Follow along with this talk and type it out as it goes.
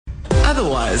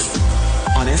Otherwise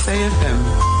on SAFM.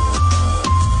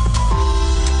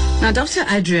 Now, Dr.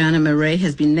 Adriana Marais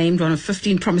has been named one of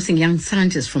 15 promising young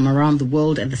scientists from around the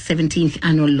world at the 17th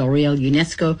Annual L'Oreal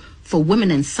UNESCO for Women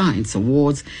in Science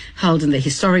Awards held in the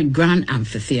historic Grand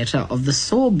Amphitheatre of the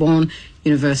Sorbonne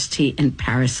University in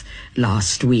Paris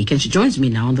last week. And she joins me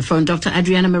now on the phone. Dr.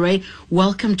 Adriana Marais,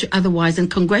 welcome to Otherwise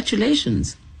and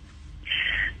congratulations.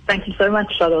 Thank you so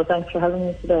much, Charlotte. Thanks for having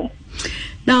me today.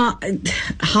 Now,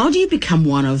 how do you become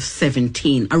one of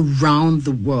 17 around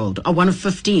the world, or one of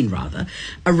 15 rather,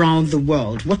 around the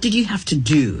world? What did you have to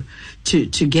do to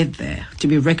get there, to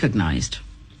be recognized?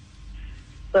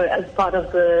 So as part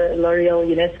of the L'Oreal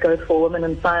UNESCO for Women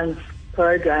in Science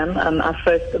program, I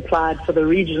first applied for the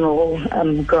regional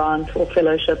grant or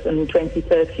fellowship in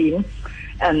 2013,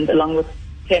 and along with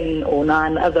 10 or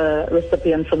 9 other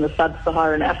recipients from the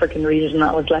sub-Saharan African region,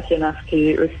 I was lucky enough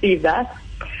to receive that.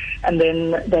 And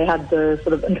then they had the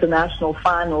sort of international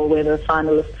final where the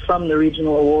finalists from the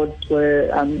regional awards were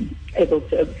able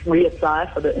to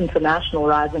reapply for the International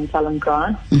Rising Talent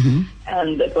Grant. Mm-hmm.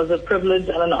 And it was a privilege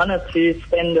and an honor to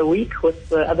spend a week with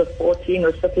the other 14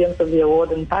 recipients of the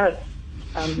award in Paris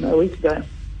a week ago.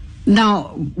 Now,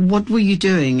 what were you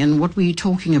doing and what were you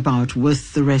talking about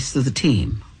with the rest of the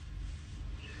team?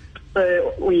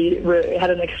 So we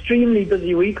had an extremely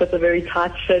busy week with a very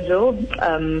tight schedule.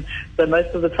 So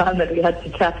most of the time that we had to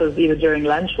chat was either during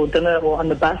lunch or dinner or on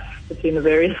the bus between the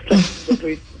various places that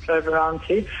we drove around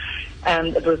to.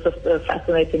 And it was just a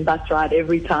fascinating bus ride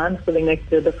every time, sitting next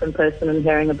to a different person and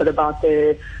hearing a bit about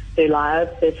their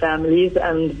lives, their families,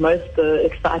 and most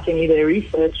excitingly, their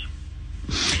research.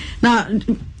 Now,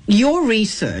 your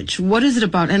research, what is it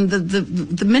about? And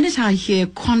the minute I hear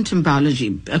quantum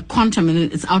biology, quantum, and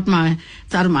it's out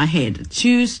of my head.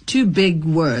 Two big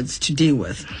words to deal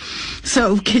with.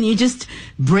 So can you just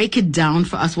break it down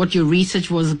for us, what your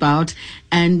research was about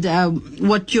and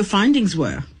what your findings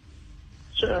were?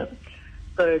 Sure.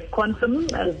 So quantum,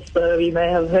 as we may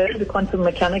have heard, the quantum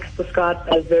mechanics described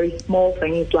as very small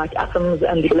things like atoms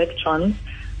and electrons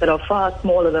that are far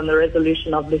smaller than the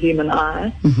resolution of the human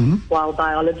eye, mm-hmm. while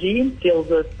biology deals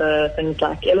with things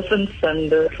like elephants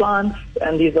and plants,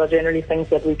 and these are generally things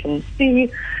that we can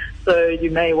see. So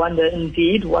you may wonder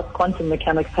indeed what quantum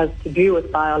mechanics has to do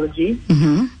with biology.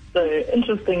 Mm-hmm. So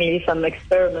interestingly, some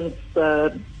experiments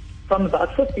from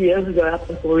about 50 years ago up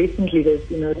until recently, there's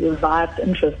revived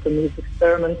interest in these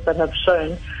experiments that have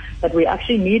shown that we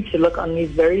actually need to look on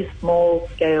these very small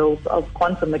scales of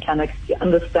quantum mechanics to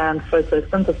understand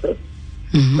photosynthesis.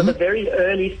 Mm-hmm. So the very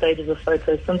early stages of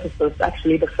photosynthesis,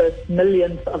 actually the first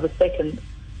millionth of a second,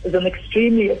 is an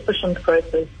extremely efficient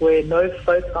process where no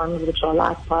photons, which are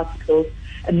light particles,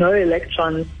 and no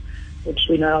electrons, which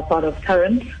we know are part of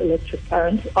current, electric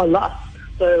current, are lost.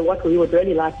 So what we would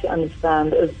really like to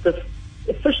understand is this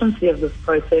efficiency of this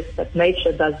process that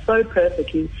nature does so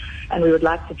perfectly, and we would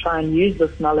like to try and use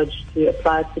this knowledge to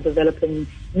apply to developing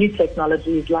new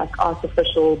technologies like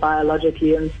artificial,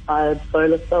 biologically inspired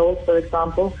solar cells, for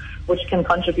example, which can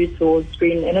contribute towards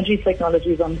green energy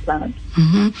technologies on the planet.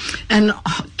 Mm-hmm. And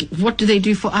what do they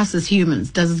do for us as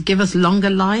humans? Does it give us longer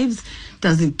lives?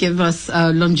 Does it give us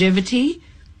longevity?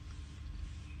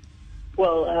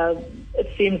 Well,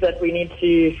 it seems that we need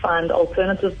to find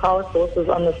alternative power sources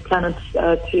on this planet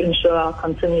to ensure our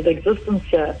continued existence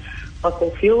here.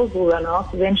 Fossil fuels will run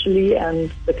out eventually,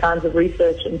 and the kinds of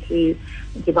research into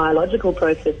biological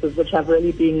processes, which have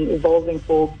really been evolving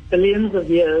for billions of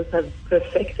years, have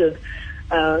perfected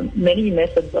many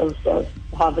methods of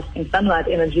harvesting sunlight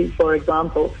energy, for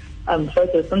example.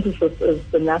 Photosynthesis is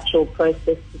the natural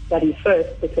process to study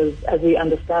first because, as we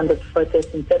understand it,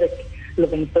 photosynthetic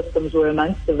living systems were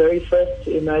amongst the very first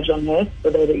to emerge on Earth,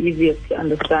 so they're the easiest to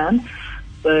understand.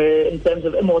 So in terms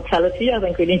of immortality, I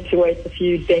think we need to wait a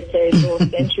few decades or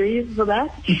centuries for that.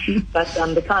 But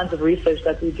the kinds of research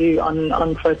that we do on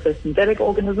photosynthetic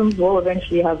organisms will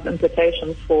eventually have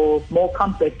implications for more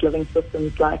complex living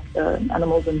systems like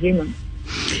animals and humans.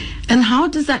 And how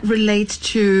does that relate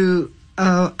to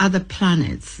other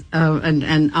planets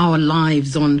and our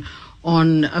lives on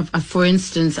for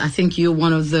instance, I think you're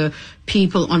one of the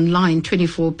people online,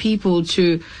 24 people,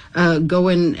 to go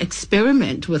and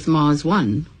experiment with Mars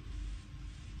One.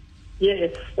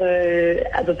 Yes,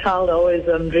 as a child I always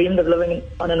dreamed of living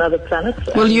on another planet.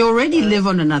 Well, you already live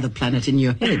on another planet in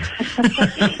your head.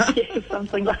 Yes,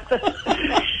 something like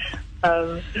that.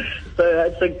 So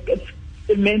it's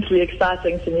immensely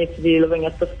exciting to me to be living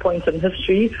at this point in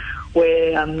history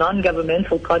where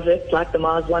non-governmental projects like the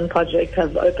Mars One project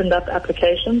have opened up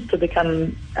applications to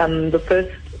become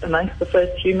amongst the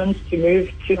first humans to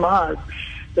move to Mars.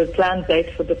 The planned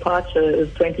date for departure is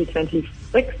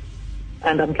 2026,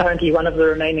 and I'm currently one of the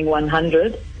remaining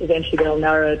 100. Eventually they'll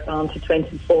narrow it down to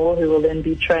 24 who will then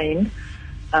be trained.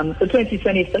 So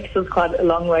 2026 is quite a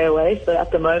long way away. So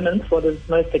at the moment, what is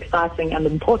most exciting and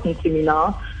important to me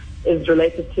now is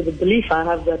related to the belief I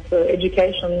have that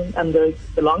education and the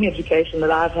long education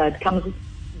that I've had comes with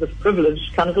this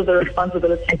privilege, comes with the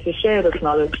responsibility to share this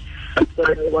knowledge.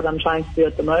 So what I'm trying to do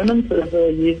at the moment is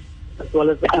use, as well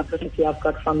as the publicity I've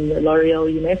got from the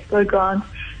L'Oreal UNESCO grant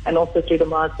and also through the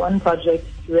Mars One project,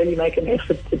 to really make an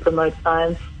effort to promote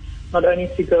science not only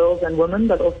to girls and women,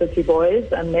 but also to boys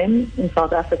and men in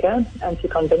South Africa, and to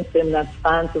convince them that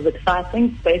science is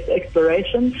exciting. Space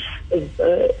exploration is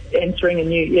entering a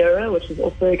new era, which is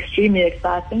also extremely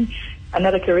exciting, and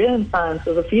that a career in science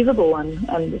is a feasible one,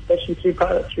 and especially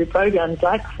through programs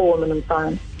like For Women in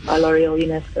Science by L'Oreal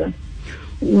UNESCO.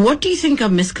 What do you think are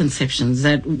misconceptions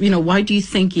that, why do you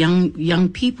think young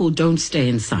people don't stay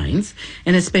in science,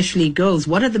 and especially girls?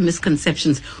 What are the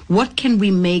misconceptions? What can we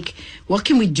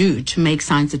do to make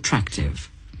science attractive?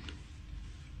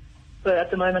 So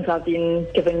at the moment I've been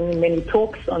giving many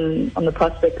talks on the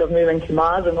prospect of moving to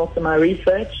Mars, and also my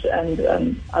research,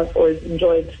 and I've always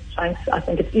enjoyed trying to, I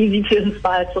think it's easy to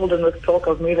inspire children with talk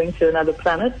of moving to another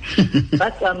planet.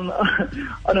 But on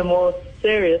a more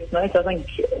serious note, I think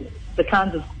the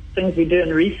kinds of things we do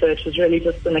in research is really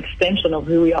just an extension of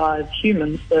who we are as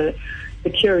humans. So the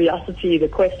curiosity, the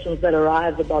questions that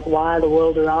arise about why the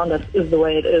world around us is the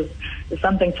way it is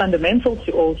something fundamental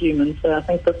to all humans. So I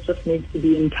think this just needs to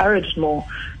be encouraged more.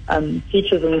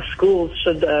 Teachers in schools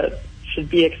should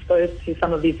be exposed to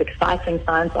some of these exciting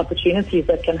science opportunities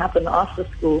that can happen after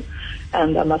school.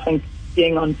 And I think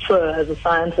being on tour as a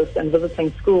scientist and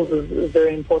visiting schools is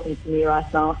very important to me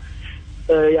right now.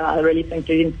 So yeah, I really think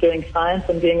doing science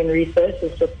and being in research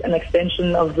is just an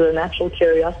extension of the natural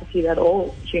curiosity that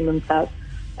all humans have.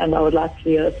 And I would like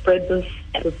to spread this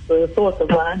thought of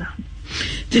mine.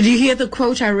 Did you hear the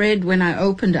quote I read when I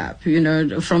opened up,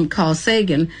 from Carl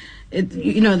Sagan?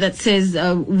 That says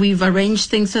we've arranged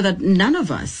things so that none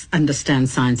of us understand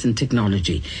science and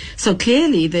technology. So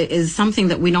clearly there is something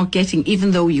that we're not getting,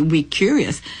 even though we're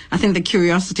curious. I think the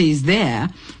curiosity is there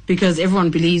because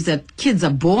everyone believes that kids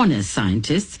are born as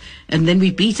scientists and then we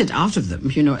beat it out of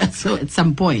them, so at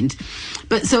some point.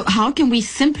 But so how can we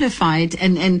simplify it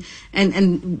and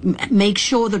make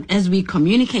sure that as we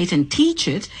communicate and teach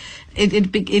it,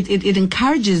 it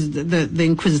encourages the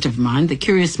inquisitive mind, the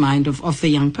curious mind of the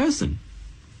young person?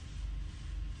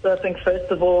 So I think first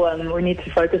of all, we need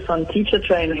to focus on teacher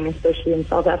training, especially in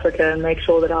South Africa, and make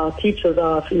sure that our teachers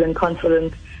are feeling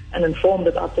confident and informed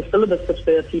about the syllabus which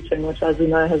they are teaching, which, as we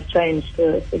know, has changed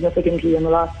significantly in the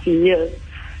last few years.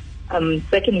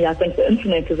 Secondly, I think the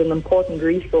internet is an important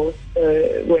resource.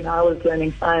 When I was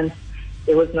learning science,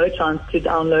 there was no chance to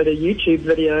download a YouTube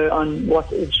video on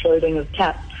what is Schrodinger's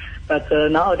cat. But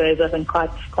nowadays, I think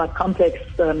quite complex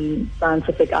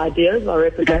scientific ideas are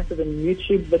represented in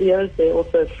YouTube videos. There are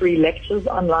also free lectures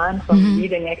online from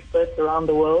leading experts around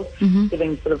the world,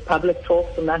 giving sort of public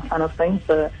talks and that kind of thing.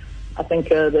 So I think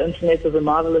the internet is a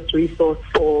marvelous resource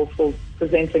for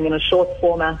presenting in a short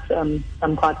format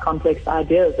some quite complex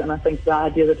ideas. And I think the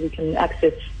idea that we can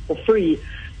access for free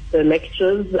the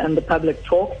lectures and the public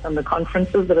talks and the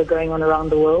conferences that are going on around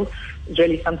the world is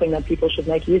really something that people should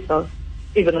make use of,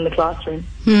 even in the classroom.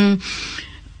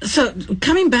 So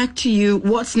coming back to you,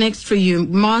 what's next for you?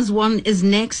 Mars One is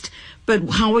next, but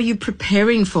how are you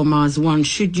preparing for Mars One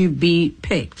should you be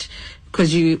picked?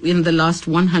 Because you're in the last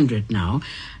 100 now.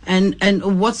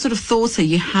 And what sort of thoughts are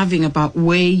you having about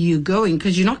where you're going?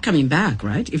 Because you're not coming back,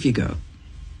 right, if you go?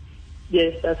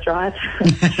 Yes, that's right.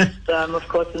 So I'm, of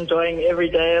course, enjoying every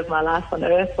day of my life on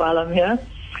Earth while I'm here.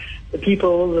 The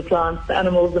people, the plants, the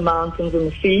animals, the mountains,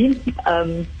 and the sea.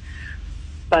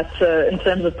 But in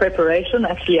terms of preparation,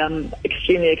 actually, I'm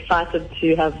extremely excited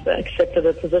to have accepted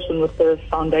a position with the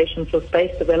Foundation for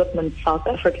Space Development South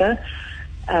Africa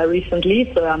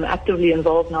recently. So I'm actively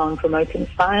involved now in promoting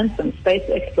science and space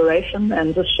exploration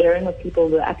and just sharing with people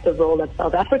the active role that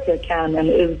South Africa can and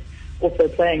is also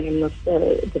playing in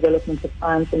this development of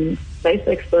science and space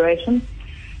exploration.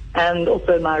 And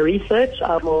also my research,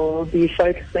 I will be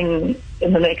focusing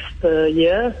in the next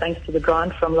year, thanks to the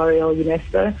grant from L'Oreal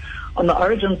UNESCO, on the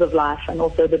origins of life and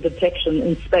also the detection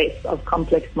in space of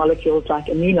complex molecules like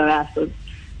amino acids.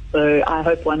 So I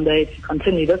hope one day to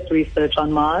continue this research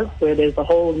on Mars, where there's a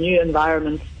whole new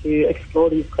environment to explore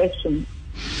these questions.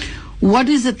 What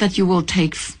is it that you will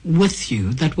take with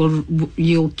you that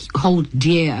you'll hold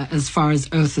dear as far as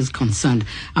Earth is concerned?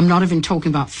 I'm not even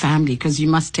talking about family, because you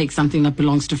must take something that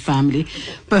belongs to family,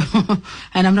 but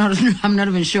and I'm not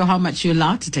even sure how much you're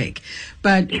allowed to take.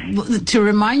 But to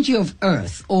remind you of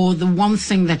Earth, or the one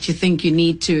thing that you think you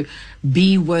need to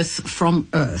be with from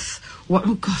Earth.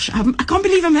 Oh gosh, I can't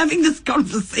believe I'm having this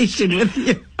conversation with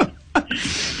you.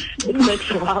 It takes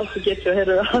a while to get your head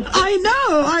around. I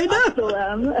know. I still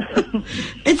am.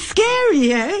 It's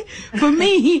scary, eh? For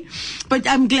me. But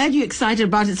I'm glad you're excited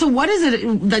about it. So what is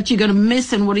it that you're going to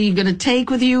miss, and what are you going to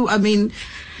take with you? I mean,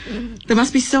 there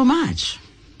must be so much.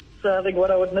 So I think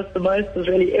what I would miss the most is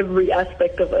really every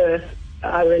aspect of Earth.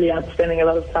 I really am spending a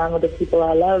lot of time with the people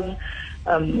I love,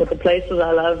 with the places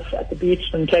I love, at the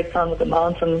beach and Cape Town with the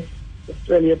mountains, just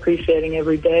really appreciating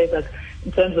every day. But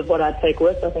in terms of what I take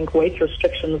with, I think weight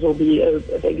restrictions will be a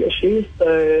big issue.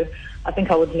 So I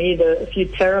think I would need a few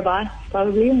terabytes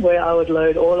probably, where I would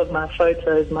load all of my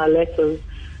photos, my letters,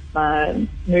 my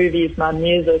movies, my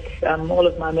music, all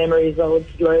of my memories I would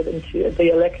load into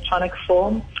the electronic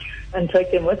form and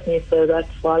take them with me, so that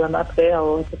while I'm up there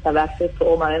I'll just have access to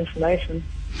all my information.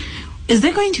 Is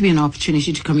there going to be an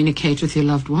opportunity to communicate with your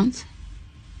loved ones?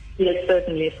 Yes,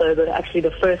 certainly. So actually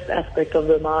the first aspect of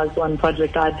the Mars One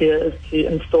project idea is to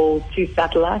install 2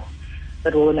 satellites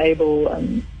that will enable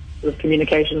sort of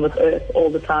communication with Earth all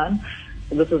the time.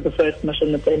 So this is the first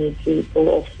mission that they need to pull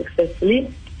off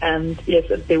successfully. And yes,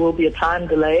 there will be a time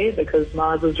delay because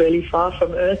Mars is really far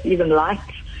from Earth. Even light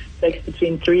takes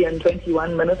between 3 and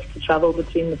 21 minutes to travel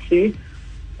between the two.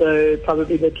 So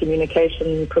probably the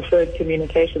preferred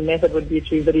communication method would be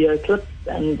through video clips,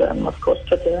 and of course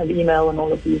Twitter and email and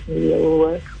all of these media will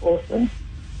work also.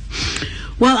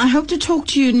 Well, I hope to talk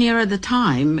to you nearer the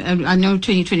time. I know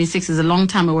 2026 is a long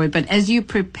time away, but as you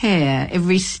prepare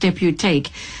every step you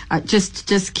take,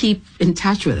 just keep in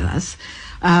touch with us.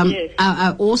 Yes.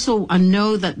 I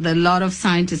know that there are a lot of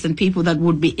scientists and people that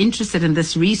would be interested in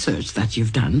this research that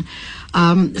you've done.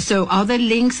 So are there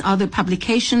links, are there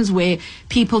publications where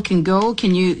people can go?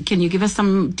 Can you give us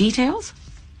some details?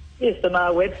 Yes, so my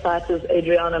website is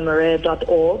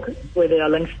adrianamarais.org, where there are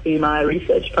links to my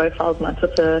research profiles, my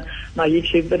Twitter, my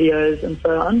YouTube videos, and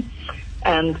so on.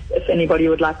 And if anybody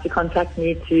would like to contact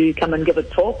me to come and give a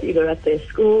talk, either at their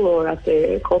school or at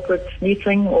their corporate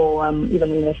meeting or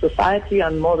even in their society,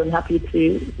 I'm more than happy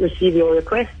to receive your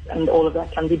requests, and all of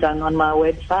that can be done on my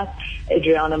website,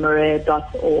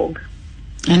 adrianamarais.org.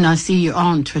 And I see you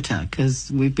on Twitter,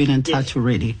 because we've been in touch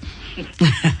already.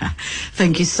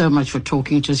 Thank you so much for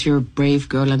talking to us. You're a brave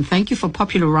girl, and thank you for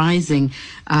popularizing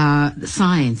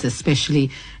science especially,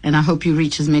 and I hope you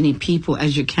reach as many people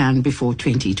as you can before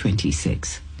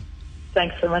 2026.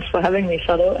 Thanks so much for having me,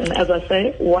 Shadow. And as I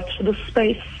say, watch the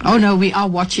space. Oh, no, we are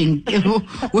watching.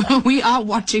 We are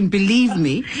watching, believe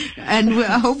me. And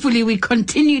hopefully we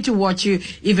continue to watch you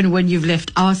even when you've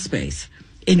left our space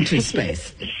into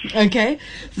space. Okay?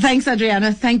 Thanks,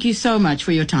 Adriana. Thank you so much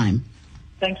for your time.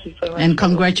 Thank you so much. And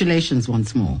congratulations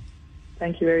once more.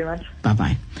 Thank you very much.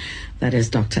 Bye-bye. That is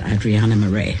Dr. Adriana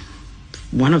Marais,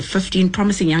 one of 15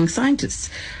 promising young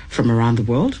scientists from around the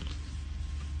world,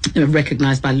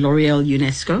 recognized by L'Oreal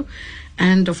UNESCO,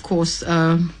 and of course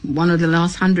one of the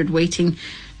last 100 waiting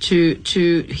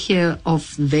to hear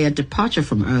of their departure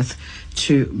from Earth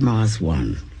to Mars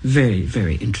One. Very,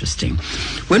 very interesting.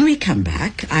 When we come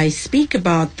back, I speak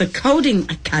about the Coding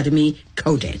Academy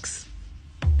CodeX.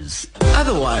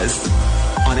 Otherwise,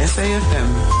 on SAFM.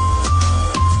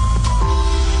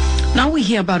 Now we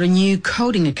hear about a new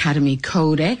coding academy,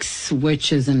 CodeX,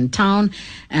 which is in town,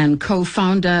 and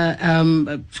co-founder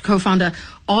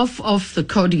of the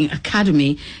Coding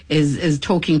Academy is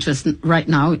talking to us right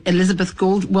now. Elizabeth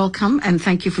Gould, welcome, and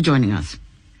thank you for joining us.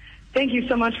 Thank you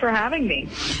so much for having me.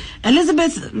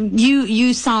 Elizabeth,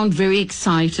 you sound very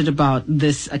excited about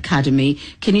this academy.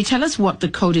 Can you tell us what the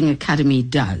Coding Academy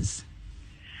does?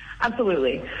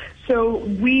 Absolutely. So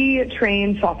we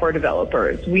train software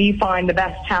developers. We find the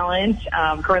best talent.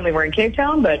 Currently we're in Cape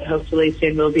Town, but hopefully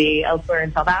soon we'll be elsewhere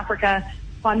in South Africa.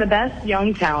 Find the best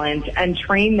young talent and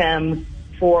train them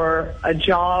for a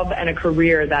job and a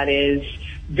career that is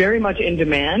very much in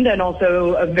demand and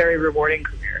also a very rewarding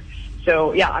career.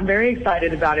 So yeah, I'm very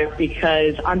excited about it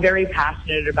because I'm very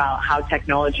passionate about how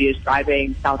technology is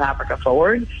driving South Africa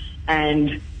forward,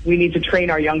 and we need to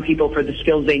train our young people for the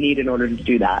skills they need in order to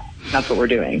do that. That's what we're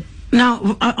doing.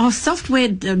 Now, are software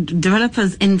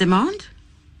developers in demand?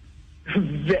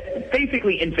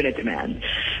 Basically infinite demand.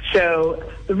 So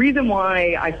the reason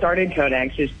why I started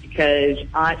CodeX is because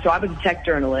I was a tech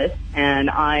journalist, and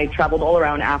I traveled all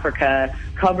around Africa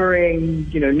covering,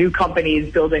 new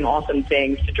companies building awesome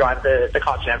things to drive the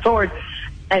continent forward.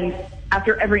 And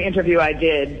after every interview I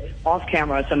did, off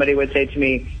camera, somebody would say to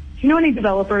me, "Do you know any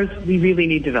developers? We really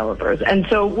need developers." And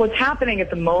so what's happening at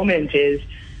the moment is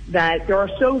that there are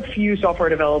so few software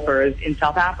developers in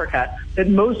South Africa that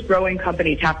most growing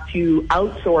companies have to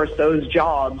outsource those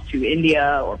jobs to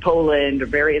India or Poland or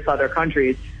various other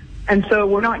countries. And so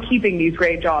we're not keeping these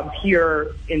great jobs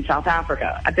here in South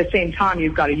Africa. At the same time,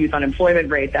 you've got a youth unemployment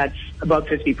rate that's above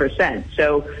 50%.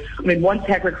 So, one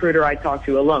tech recruiter I talked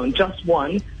to alone, just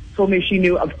one, told me she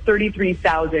knew of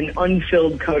 33,000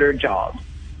 unfilled coder jobs.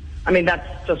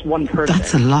 That's just one person.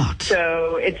 That's a lot.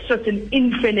 So it's just an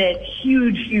infinite,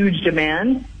 huge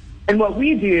demand. And what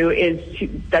we do is,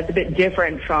 that's a bit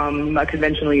different from a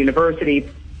conventional university,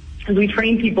 is we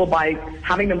train people by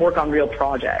having them work on real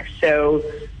projects. So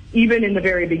even in the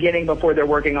very beginning, before they're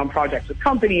working on projects with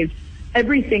companies,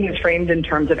 everything is framed in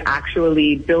terms of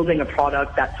actually building a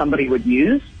product that somebody would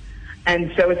use.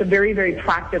 And so it's a very, very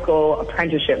practical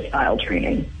apprenticeship-style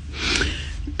training.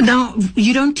 Now,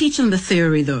 you don't teach them the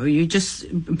theory, though. You just,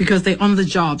 because they're on the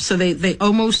job, so they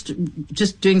almost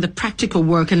just doing the practical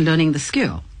work and learning the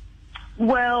skill.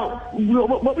 Well,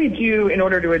 what we do in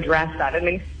order to address that,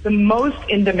 the most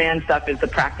in-demand stuff is the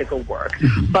practical work.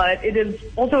 Mm-hmm. But it is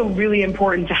also really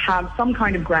important to have some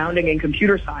kind of grounding in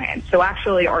computer science. So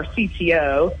actually, our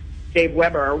CTO, Dave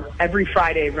Weber, every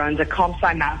Friday runs a comp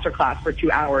sci masterclass for 2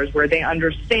 hours where they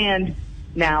understand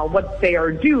now what they are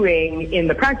doing in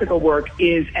the practical work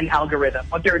is an algorithm.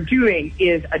 What they're doing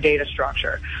is a data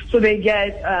structure. So they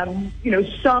get,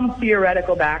 some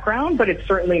theoretical background, but it's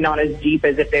certainly not as deep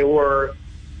as if they were,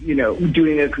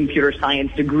 doing a computer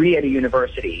science degree at a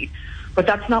university. But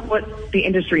that's not what the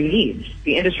industry needs.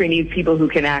 The industry needs people who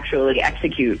can actually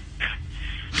execute.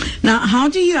 Now, how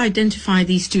do you identify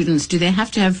these students? Do they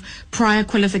have to have prior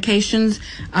qualifications,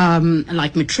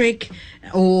 like matric,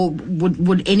 or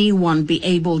would anyone be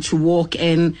able to walk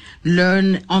in,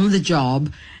 learn on the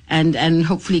job, and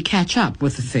hopefully catch up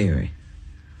with the theory?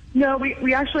 No,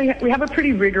 we have a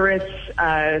pretty rigorous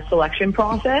selection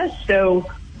process. So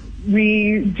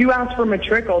we do ask for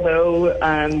matric, although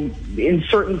in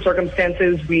certain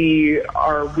circumstances we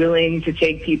are willing to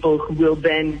take people who will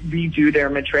then redo their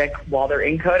matric while they're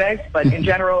in CodeX. But in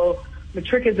general,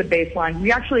 matric is a baseline.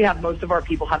 We actually have most of our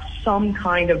people have some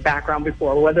kind of background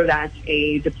before, whether that's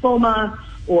a diploma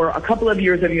or a couple of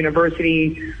years of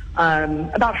university.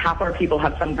 About half our people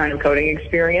have some kind of coding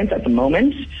experience at the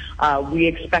moment. We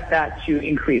expect that to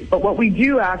increase. But what we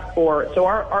do ask for, so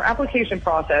our application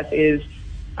process is,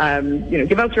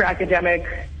 give us your academic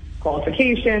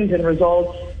qualifications and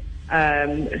results,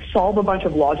 solve a bunch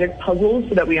of logic puzzles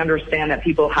so that we understand that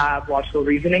people have logical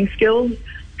reasoning skills.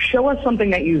 Show us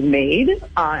something that you've made,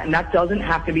 and that doesn't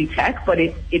have to be tech, but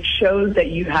it shows that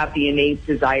you have the innate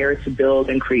desire to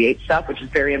build and create stuff, which is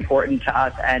very important to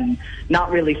us and not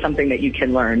really something that you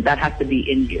can learn. That has to be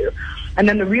in you. And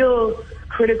then the real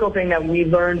critical thing that we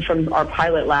learned from our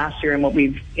pilot last year and what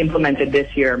we've implemented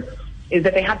this year is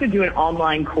that they have to do an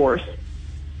online course,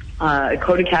 a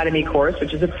Code Academy course,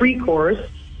 which is a free course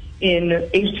in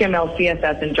HTML,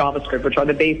 CSS, and JavaScript, which are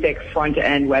the basic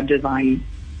front-end web design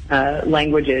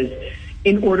languages,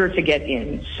 in order to get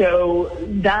in. So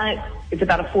that is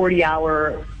about a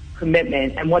 40-hour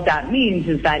commitment, and what that means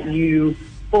is that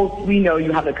we know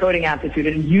you have the coding aptitude,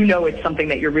 and it's something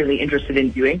that you're really interested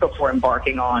in doing before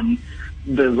embarking on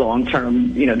the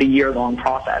long-term, the year-long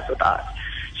process with us.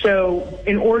 So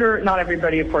not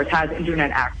everybody, of course, has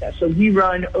internet access. So we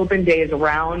run open days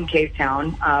around Cape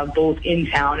Town, both in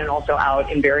town and also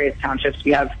out in various townships.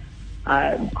 We have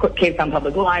Cape Town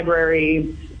Public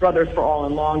Library, Brothers for All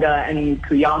in Longa, and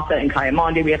Kuyasa and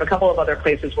Kayamandi. We have a couple of other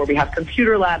places where we have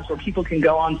computer labs where people can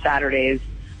go on Saturdays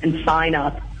and sign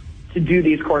up to do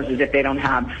these courses if they don't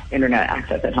have internet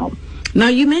access at home. Now,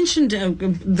 you mentioned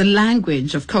the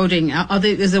language of coding.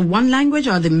 Is there one language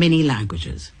or are there many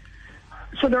languages?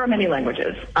 So there are many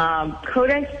languages.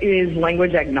 Codex is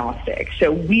language agnostic.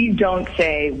 So we don't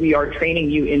say we are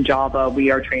training you in Java,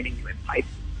 we are training you in Python.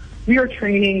 We are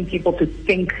training people to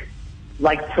think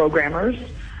like programmers.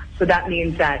 So that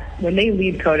means that when they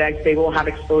leave Codex, they will have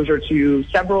exposure to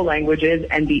several languages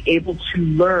and be able to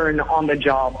learn on the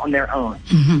job on their own.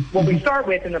 Mm-hmm. What we start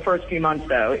with in the first few months,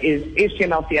 though, is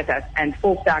HTML, CSS, and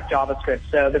full-stack JavaScript,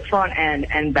 so the front end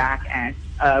and back end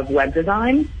of web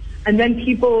design. And then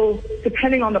people,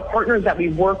 depending on the partners that we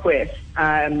work with,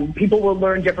 people will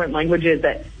learn different languages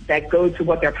that that go to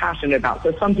what they're passionate about.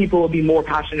 So some people will be more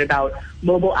passionate about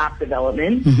mobile app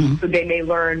development, so they may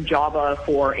learn Java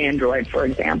for Android, for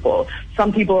example.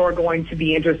 Some people are going to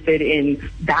be interested in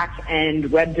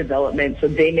back-end web development, so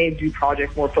they may do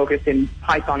projects more focused in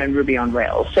Python and Ruby on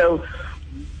Rails. So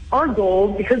our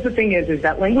goal, because the thing is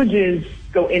that languages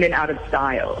go in and out of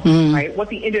style, right? What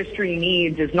the industry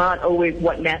needs is not always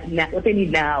what they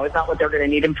need now is not what they're going to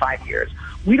need in 5 years.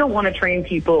 We don't want to train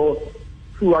people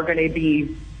who are going to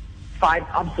be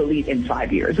obsolete in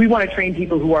 5 years. We want to train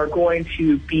people who are going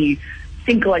to be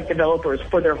think-like developers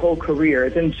for their whole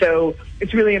careers. And so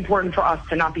it's really important for us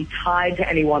to not be tied to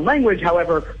any one language.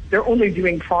 However, they're only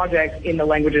doing projects in the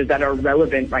languages that are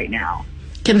relevant right now.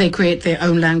 Can they create their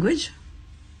own language?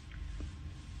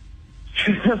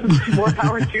 More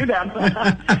power to them.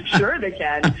 Sure they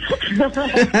can.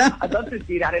 I'd love to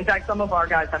see that. In fact, some of our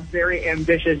guys have very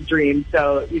ambitious dreams.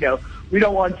 So, we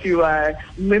don't want to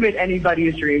limit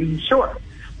anybody's dreams. Sure.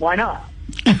 Why not?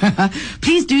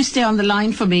 Please do stay on the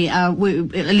line for me.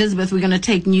 Elizabeth, we're going to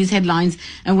take news headlines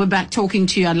and we're back talking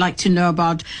to you. I'd like to know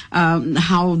about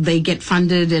how they get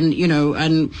funded and,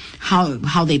 and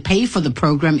how they pay for the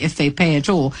program, if they pay at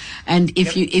all. And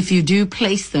if you do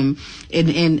place them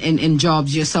in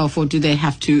jobs yourself, or do they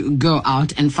have to go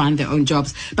out and find their own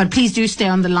jobs? But please do stay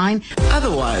on the line.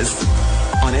 Otherwise,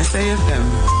 on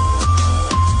SAFM.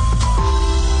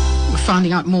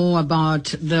 Finding out more about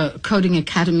the Coding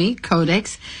Academy,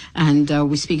 CodeX, and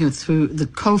we're speaking through the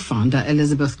co-founder,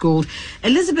 Elizabeth Gould.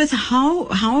 Elizabeth,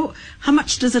 how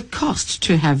much does it cost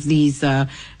to have these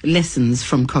lessons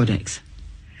from CodeX?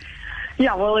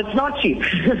 Yeah, well, it's not cheap.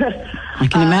 I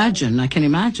can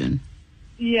imagine.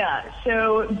 Yeah,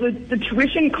 so the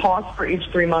tuition cost for each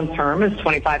 3-month term is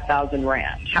 25,000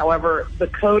 Rand. However, the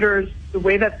coders, the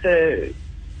way that the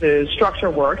structure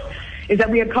works is that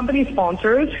we have company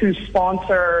sponsors who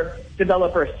sponsor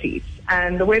developer seats.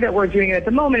 And the way that we're doing it at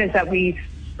the moment is that we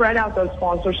spread out those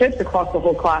sponsorships across the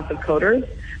whole class of coders,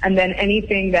 and then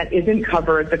anything that isn't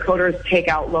covered, the coders take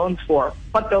out loans for.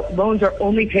 But the loans are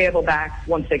only payable back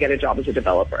once they get a job as a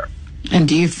developer. And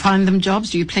do you find them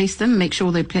jobs? Do you place them, make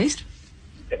sure they're placed?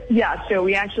 Yeah, so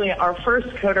we actually, our first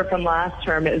coder from last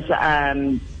term is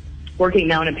working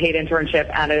now in a paid internship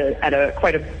at a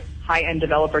quite a high-end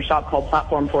developer shop called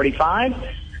Platform 45.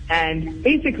 And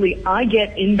basically, I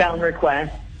get inbound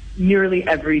requests nearly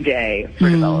every day for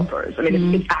developers. I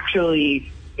mean,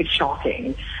 it's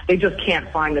shocking. They just can't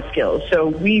find the skills. So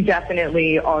we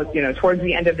definitely are, towards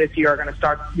the end of this year, are going to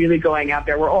start really going out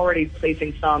there. We're already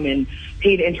placing some in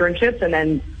paid internships, and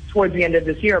then towards the end of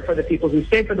this year, for the people who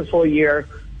stay for the full year,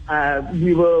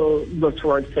 we will look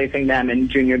towards placing them in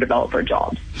junior developer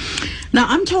jobs. Now,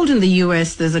 I'm told in the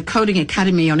U.S. there's a coding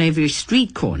academy on every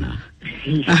street corner.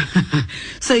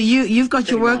 So you've got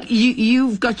your work.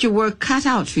 You've got your work cut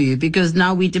out for you, because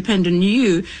now we depend on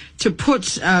you to put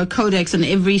CodeX on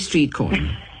every street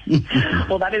corner.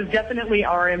 Well, that is definitely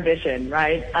our ambition,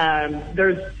 right?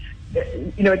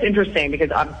 It's interesting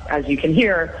because as you can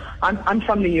hear, I'm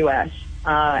from the U.S.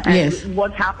 And yes.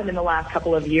 What's happened in the last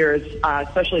couple of years,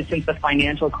 especially since the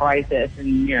financial crisis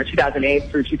in 2008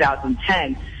 through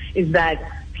 2010, is that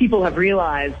people have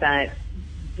realized that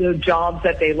the jobs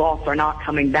that they lost are not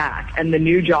coming back, and the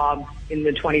new jobs in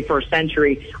the 21st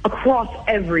century across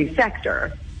every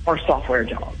sector are software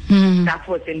jobs. That's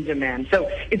what's in demand. So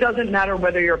it doesn't matter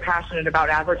whether you're passionate about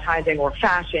advertising or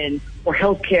fashion or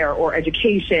healthcare or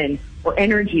education or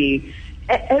energy.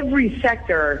 Every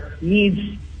sector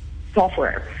needs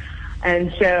software.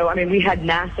 And so, I mean, we had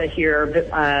NASA here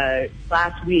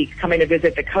last week coming to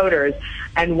visit the coders,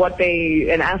 and what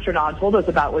an astronaut told us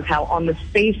about was how on the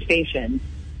space station,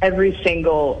 every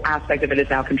single aspect of it is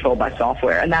now controlled by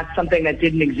software. And that's something that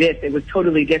didn't exist. It was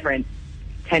totally different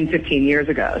 10, 15 years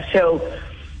ago. So,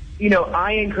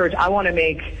 I want to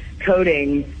make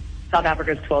coding South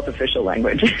Africa's 12th official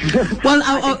language. Well,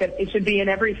 I think that it should be in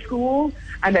every school,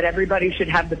 and that everybody should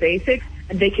have the basics,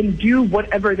 and they can do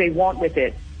whatever they want with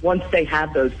it once they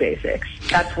have those basics.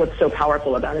 That's what's so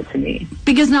powerful about it to me.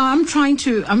 Because now I'm trying,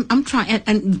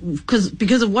 and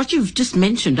because of what you've just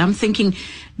mentioned, I'm thinking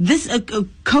this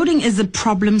coding is a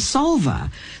problem solver.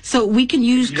 So we can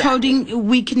use coding.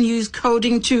 We can use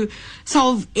coding to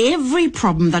solve every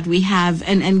problem that we have,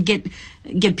 and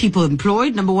get people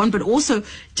employed, number one, but also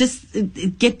just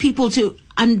get people to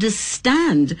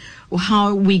understand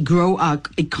how we grow our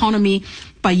economy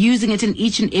by using it in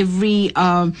each and every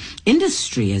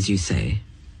industry, as you say.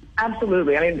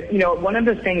 Absolutely. I mean, one of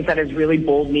the things that has really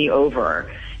bowled me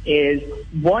over is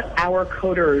what our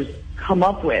coders come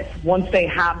up with once they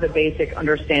have the basic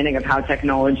understanding of how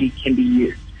technology can be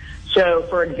used. So,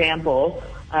 for example,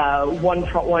 One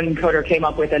coder came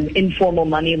up with an informal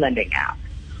money lending app.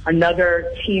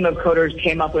 Another team of coders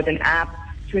came up with an app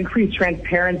to increase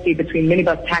transparency between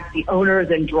minibus taxi owners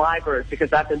and drivers, because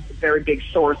that's a very big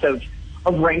source of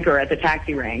rancor at the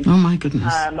taxi rank. Oh, my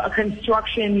goodness. A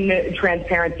construction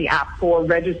transparency app for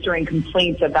registering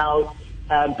complaints about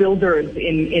builders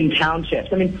in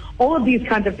townships. I mean, all of these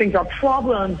kinds of things are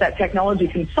problems that technology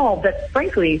can solve that,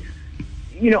 frankly,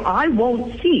 I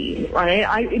won't see, right?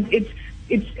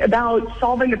 It's about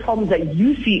solving the problems that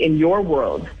you see in your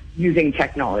world using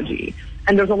technology.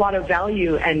 And there's a lot of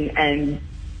value and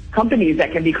companies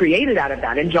that can be created out of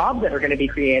that, and jobs that are going to be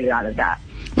created out of that.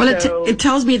 Well, so, it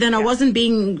tells me then I wasn't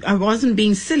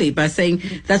being silly by saying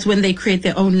that's when they create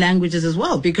their own languages as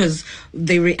well, because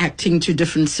they're reacting to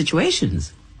different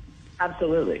situations.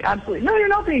 Absolutely. No, you're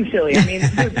not being silly. I mean,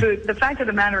 the fact of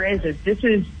the matter is this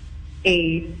is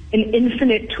an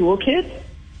infinite toolkit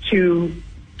to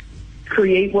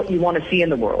create what you want to see in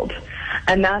the world.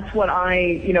 And that's what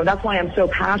that's why I'm so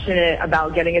passionate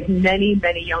about getting as many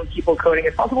young people coding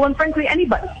as possible. And frankly,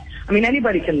 anybody. I mean,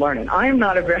 anybody can learn it. I'm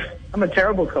a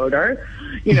terrible coder,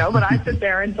 but I sit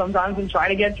there and sometimes try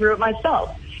to get through it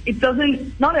myself.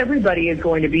 Not everybody is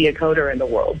going to be a coder in the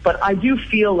world, but I do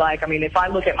feel like, if I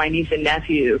look at my niece and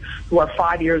nephew who are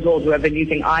 5 years old, who have been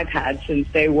using iPads since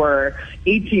they were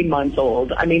 18 months old,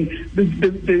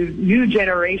 the new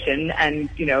generation, and,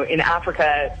 in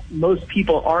Africa, most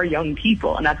people are young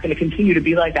people, and that's going to continue to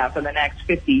be like that for the next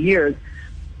 50 years.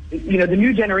 The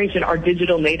new generation are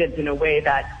digital natives in a way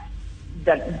that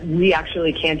we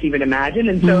actually can't even imagine.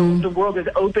 And so the world is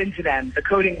open to them. The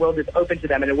coding world is open to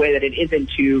them in a way that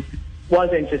it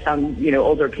wasn't to some,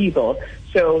 older people.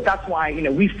 So that's why,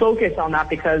 we focus on that,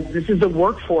 because this is the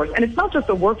workforce. And it's not just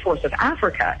the workforce of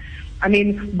Africa.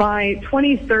 By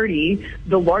 2030,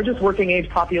 the largest working age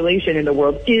population in the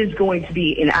world is going to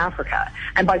be in Africa.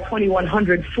 And by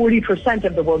 2100, 40%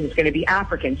 of the world is going to be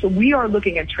African. So we are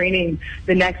looking at training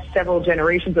the next several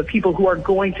generations of people who are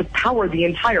going to power the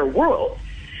entire world.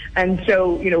 And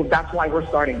so, that's why we're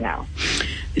starting now.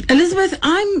 Elizabeth,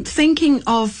 I'm thinking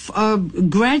of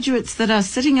graduates that are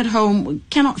sitting at home,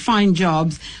 cannot find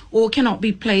jobs or cannot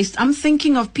be placed. I'm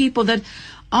thinking of people that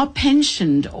are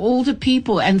pensioned, older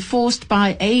people, and forced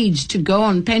by age to go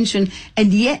on pension,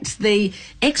 and yet they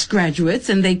ex-graduates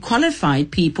and they qualified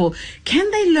people.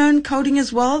 Can they learn coding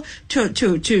as well to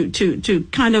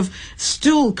kind of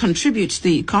still contribute to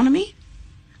the economy?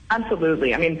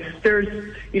 Absolutely. There's,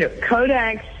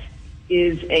 CodeX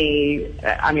is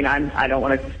I don't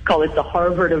want to call it the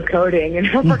Harvard of coding in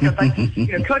Africa, but,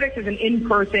 CodeX is an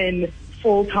in-person,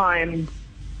 full-time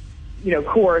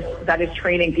course that is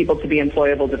training people to be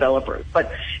employable developers.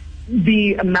 But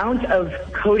the amount of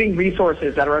coding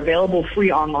resources that are available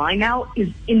free online now is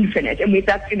infinite. And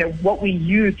that's, what we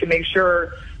use to make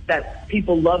sure that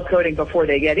people love coding before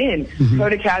they get in.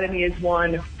 Code Academy is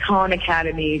one, Khan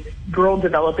Academy, Girl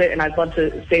Develop It. And I'd love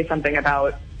to say something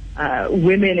about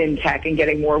women in tech and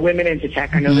getting more women into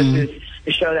tech. I know this is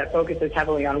a show that focuses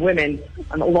heavily on women.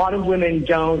 A lot of women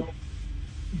don't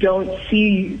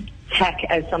see tech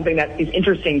as something that is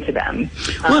interesting to them.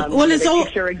 It's all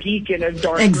picture a geek in a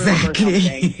dark room or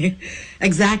something.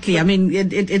 Exactly.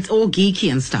 It's all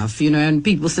geeky and stuff, and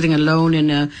people sitting alone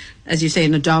in as you say,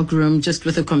 in a dark room just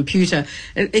with a computer.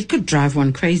 It could drive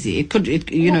one crazy.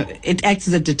 It acts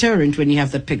as a deterrent when you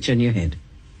have the picture in your head.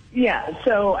 Yeah.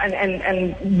 So,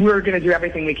 and we're going to do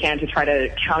everything we can to try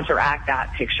to counteract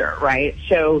that picture, right?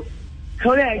 So,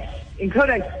 in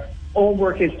Codex, all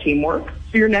work is teamwork.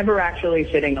 So you're never actually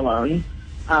sitting alone.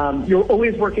 You're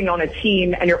always working on a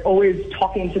team, and you're always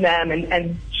talking to them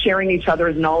and sharing each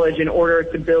other's knowledge in order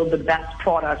to build the best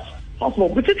products possible,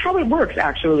 which is how it works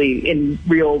actually in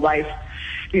real life,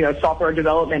 software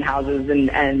development houses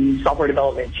and software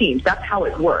development teams. That's how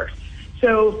it works.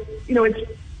 So,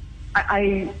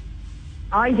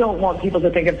 I don't want people to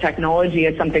think of technology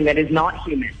as something that is not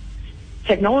human.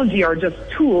 Technology are just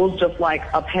tools, just like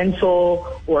a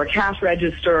pencil or a cash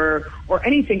register or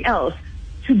anything else,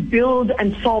 to build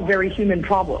and solve very human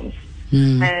problems.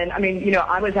 And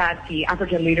I was at the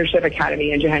African Leadership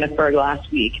Academy in Johannesburg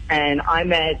last week, and I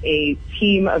met a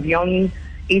team of young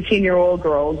 18-year-old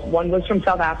girls. One was from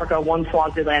South Africa, one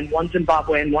Swaziland, one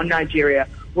Zimbabwe, and one Nigeria,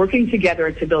 working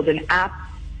together to build an app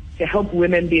to help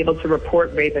women be able to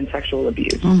report rape and sexual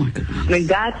abuse. Oh my goodness.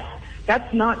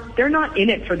 They're not in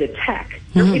it for the tech.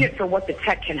 They're in it for what the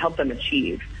tech can help them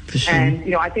achieve. For sure.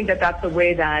 And, I think that that's the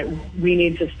way that we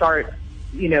need to start,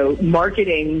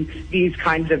 marketing these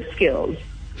kinds of skills.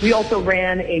 We also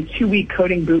ran a 2-week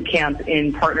coding boot camp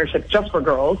in partnership just for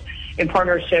girls. in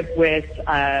partnership with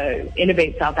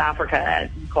Innovate South Africa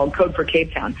called Code for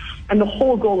Cape Town. And the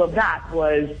whole goal of that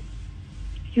was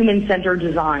human-centered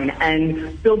design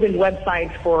and building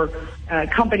websites for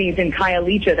companies in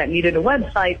Khayelitsha that needed a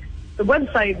website. The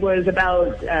website was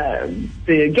about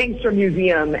the Gangster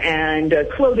Museum and a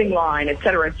clothing line, et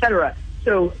cetera, et cetera.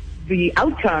 So the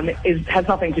outcome has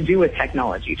nothing to do with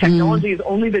technology. Technology is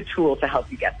only the tool to help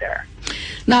you get there.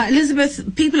 Now,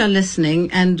 Elizabeth, people are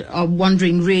listening and are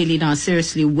wondering really now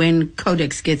seriously when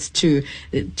CodeX gets to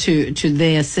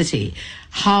their city.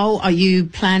 How are you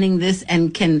planning this,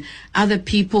 and can other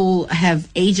people have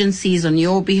agencies on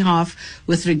your behalf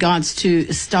with regards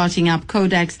to starting up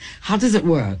CodeX? How does it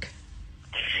work?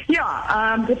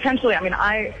 Yeah, potentially. I mean,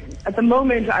 at the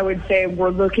moment, I would say we're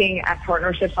looking at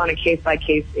partnerships on a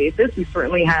case-by-case basis. We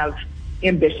certainly have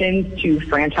ambitions to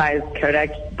franchise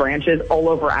CodeX branches all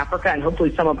over Africa, and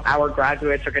hopefully some of our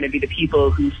graduates are going to be the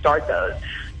people who start those,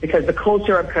 because the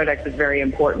culture of CodeX is very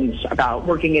important about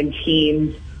working in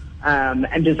teams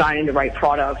and designing the right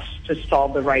products to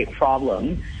solve the right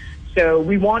problem. So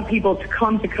we want people to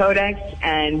come to CodeX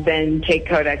and then take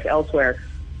CodeX elsewhere.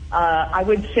 I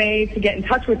would say to get in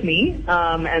touch with me,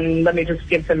 and let me just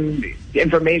give some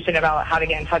information about how to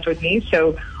get in touch with me.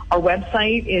 So our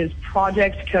website is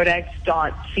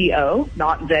projectcodex.co,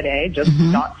 not ZA, just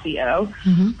 .co.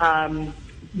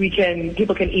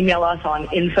 People can email us on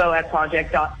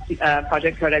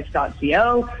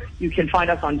info@projectcodex.co. You can find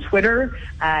us on Twitter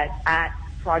at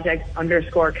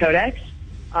project_codex,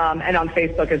 and on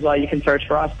Facebook as well. You can search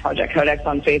for us, Project Codex,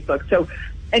 on Facebook. So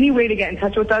any way to get in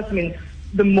touch with us. I mean,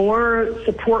 the more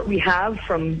support we have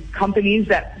from companies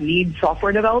that need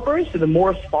software developers, so the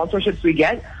more sponsorships we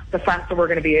get, the faster we're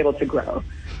going to be able to grow.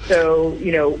 So,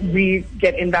 we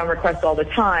get inbound requests all the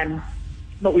time,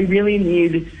 but we really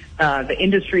need the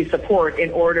industry support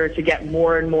in order to get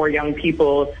more and more young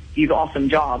people these awesome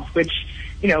jobs, which,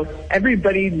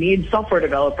 everybody needs software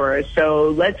developers. So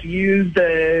let's use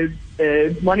the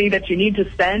money that you need to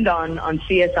spend on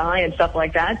CSI and stuff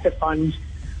like that to fund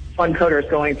coders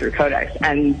going through CodeX,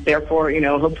 and therefore,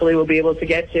 hopefully we'll be able to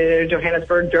get to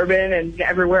Johannesburg, Durban, and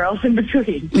everywhere else in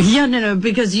between. Yeah, no,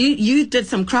 because you did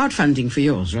some crowdfunding for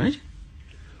yours, right?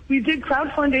 We did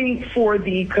crowdfunding for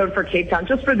the Code for Cape Town,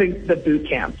 just for the boot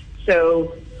camp.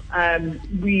 So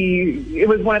it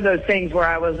was one of those things where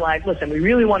I was like, listen, we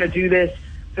really want to do this.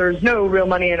 There's no real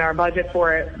money in our budget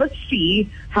for it. Let's see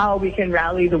how we can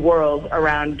rally the world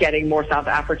around getting more South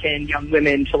African young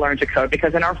women to learn to code.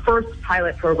 Because in our first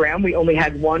pilot program, we only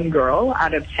had one girl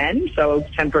out of 10, so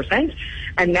 10%.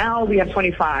 And now we have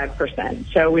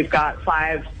 25%. So we've got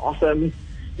 5 awesome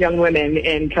young women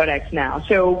in CodeX now.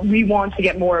 So we want to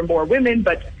get more and more women,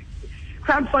 but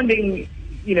crowdfunding,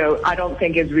 I don't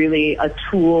think is really a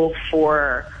tool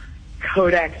for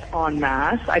CodeX en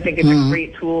masse. I think it's a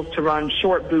great tool to run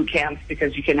short boot camps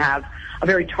because you can have a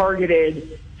very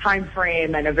targeted time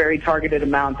frame and a very targeted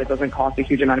amount that doesn't cost a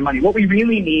huge amount of money. What we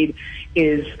really need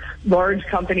is large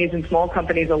companies and small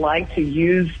companies alike to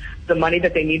use the money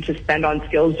that they need to spend on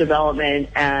skills development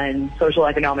and social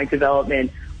economic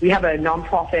development. We have a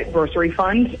nonprofit bursary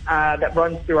fund that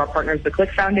runs through our partners, the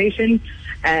Click Foundation.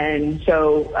 And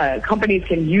so companies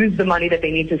can use the money that they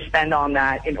need to spend on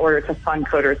that in order to fund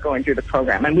coders going through the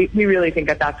program. And we really think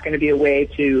that that's going to be a way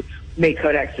to make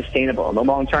CodeX sustainable in the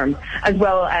long term, as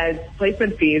well as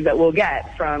placement fees that we'll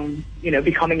get from,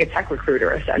 becoming a tech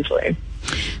recruiter, essentially.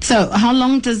 So how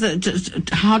long does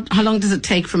it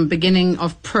take from beginning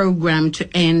of program to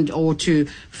end, or to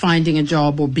finding a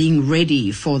job or being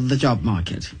ready for the job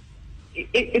market?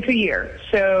 It's a year.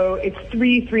 So it's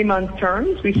three-month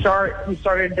terms. We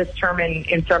started this term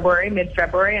in February,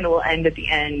 mid-February, and it will end at the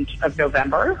end of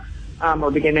November,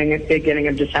 or beginning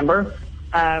of December.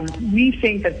 We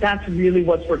think that that's really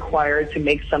what's required to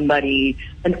make somebody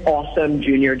an awesome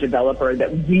junior developer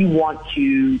that we want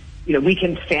to, we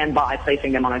can stand by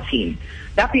placing them on a team.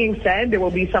 That being said, there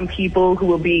will be some people who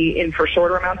will be in for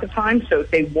shorter amounts of time, so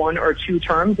say 1 or 2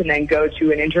 terms, and then go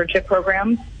to an internship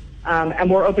program. And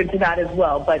we're open to that as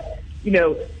well. But,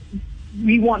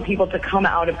 we want people to come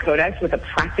out of CodeX with a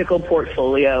practical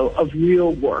portfolio of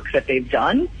real work that they've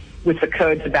done with the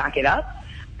code to back it up.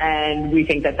 And we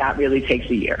think that really takes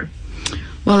a year.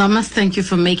 Well, I must thank you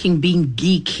for making being a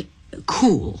geek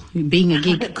cool,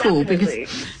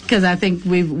 because I think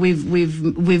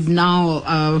we've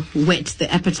now whet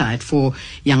the appetite for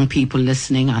young people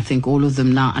listening. I think all of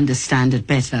them now understand it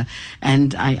better,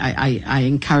 and I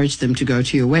encourage them to go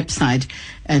to your website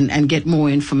and get more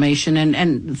information.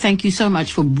 And thank you so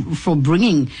much for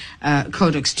bringing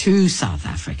CodeX to South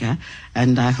Africa.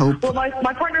 And I hope... Well,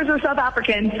 my partners are South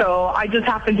African, so I just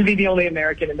happen to be the only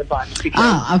American in the bunch.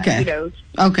 Because, okay.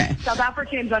 Okay. South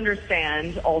Africans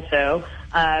understand also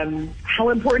how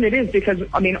important it is because,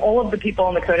 I mean, all of the people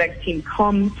on the CodeX team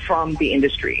come from the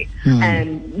industry.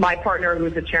 And my partner,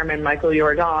 who's the chairman, Michael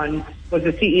Jordan, was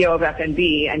the CEO of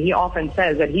FNB, and he often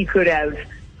says that he could have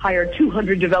hired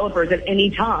 200 developers at any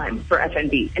time for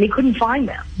FNB, and he couldn't find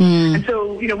them. And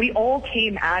so, we all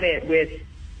came at it with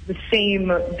the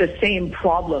same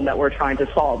problem that we're trying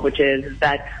to solve, which is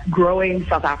that growing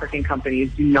South African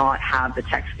companies do not have the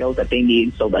tech skills that they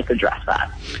need, so let's address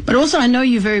that. But also, I know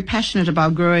you're very passionate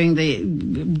about growing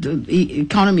the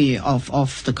economy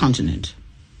of the continent.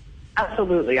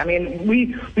 Absolutely. I mean,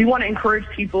 we want to encourage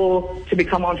people to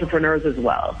become entrepreneurs as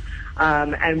well.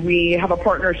 And we have a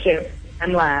partnership,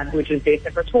 MLab, which is based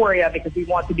in Pretoria, because we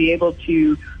want to be able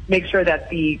to make sure that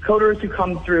the coders who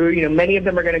come through, many of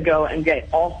them are going to go and get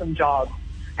awesome jobs.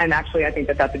 And actually, I think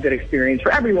that that's a good experience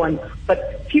for everyone.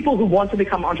 But people who want to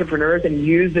become entrepreneurs and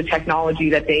use the technology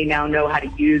that they now know how to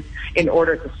use in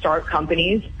order to start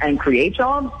companies and create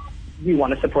jobs, we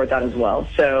want to support that as well.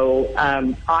 So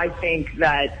I think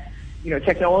that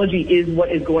technology is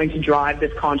what is going to drive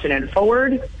this continent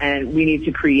forward, and we need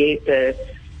to create the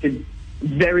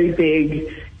very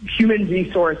big human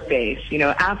resource base.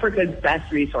 Africa's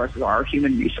best resources are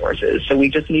human resources, so we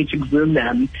just need to groom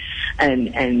them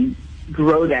and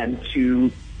grow them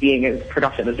to being as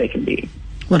productive as they can be.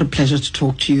 What a pleasure to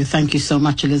talk to you. Thank you so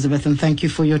much, Elizabeth, and thank you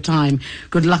for your time.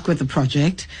 Good luck with the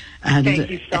project. And thank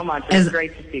you so much. It was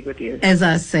great to speak with you. As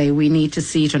I say, we need to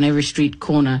see it on every street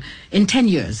corner in 10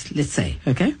 years, let's say,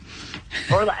 okay?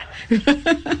 Or less.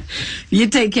 You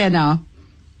take care now.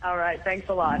 All right. Thanks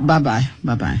a lot. Bye-bye.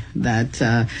 Bye-bye.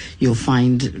 That you'll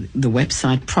find the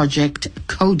website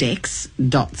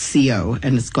projectcodex.co,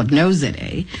 and it's got no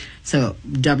ZA. So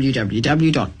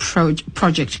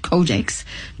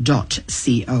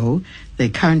www.projectcodex.co. They're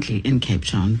currently in Cape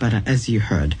Town, but as you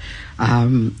heard,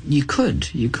 you could.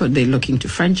 They're looking to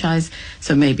franchise.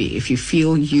 So maybe if you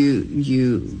feel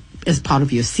you as part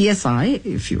of your CSI,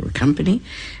 if you're a company,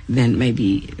 then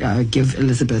maybe give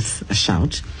Elizabeth a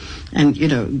shout. And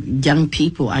young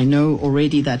people, I know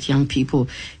already that young people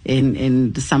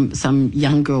in some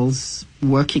young girls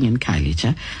working in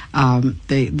Khayelitsha,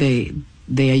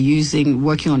 they are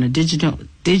working on a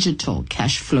digital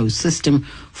cash flow system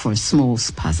for a small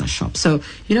spaza shop. So,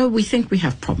 we think we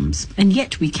have problems, and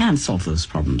yet we can solve those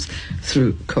problems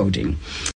through coding.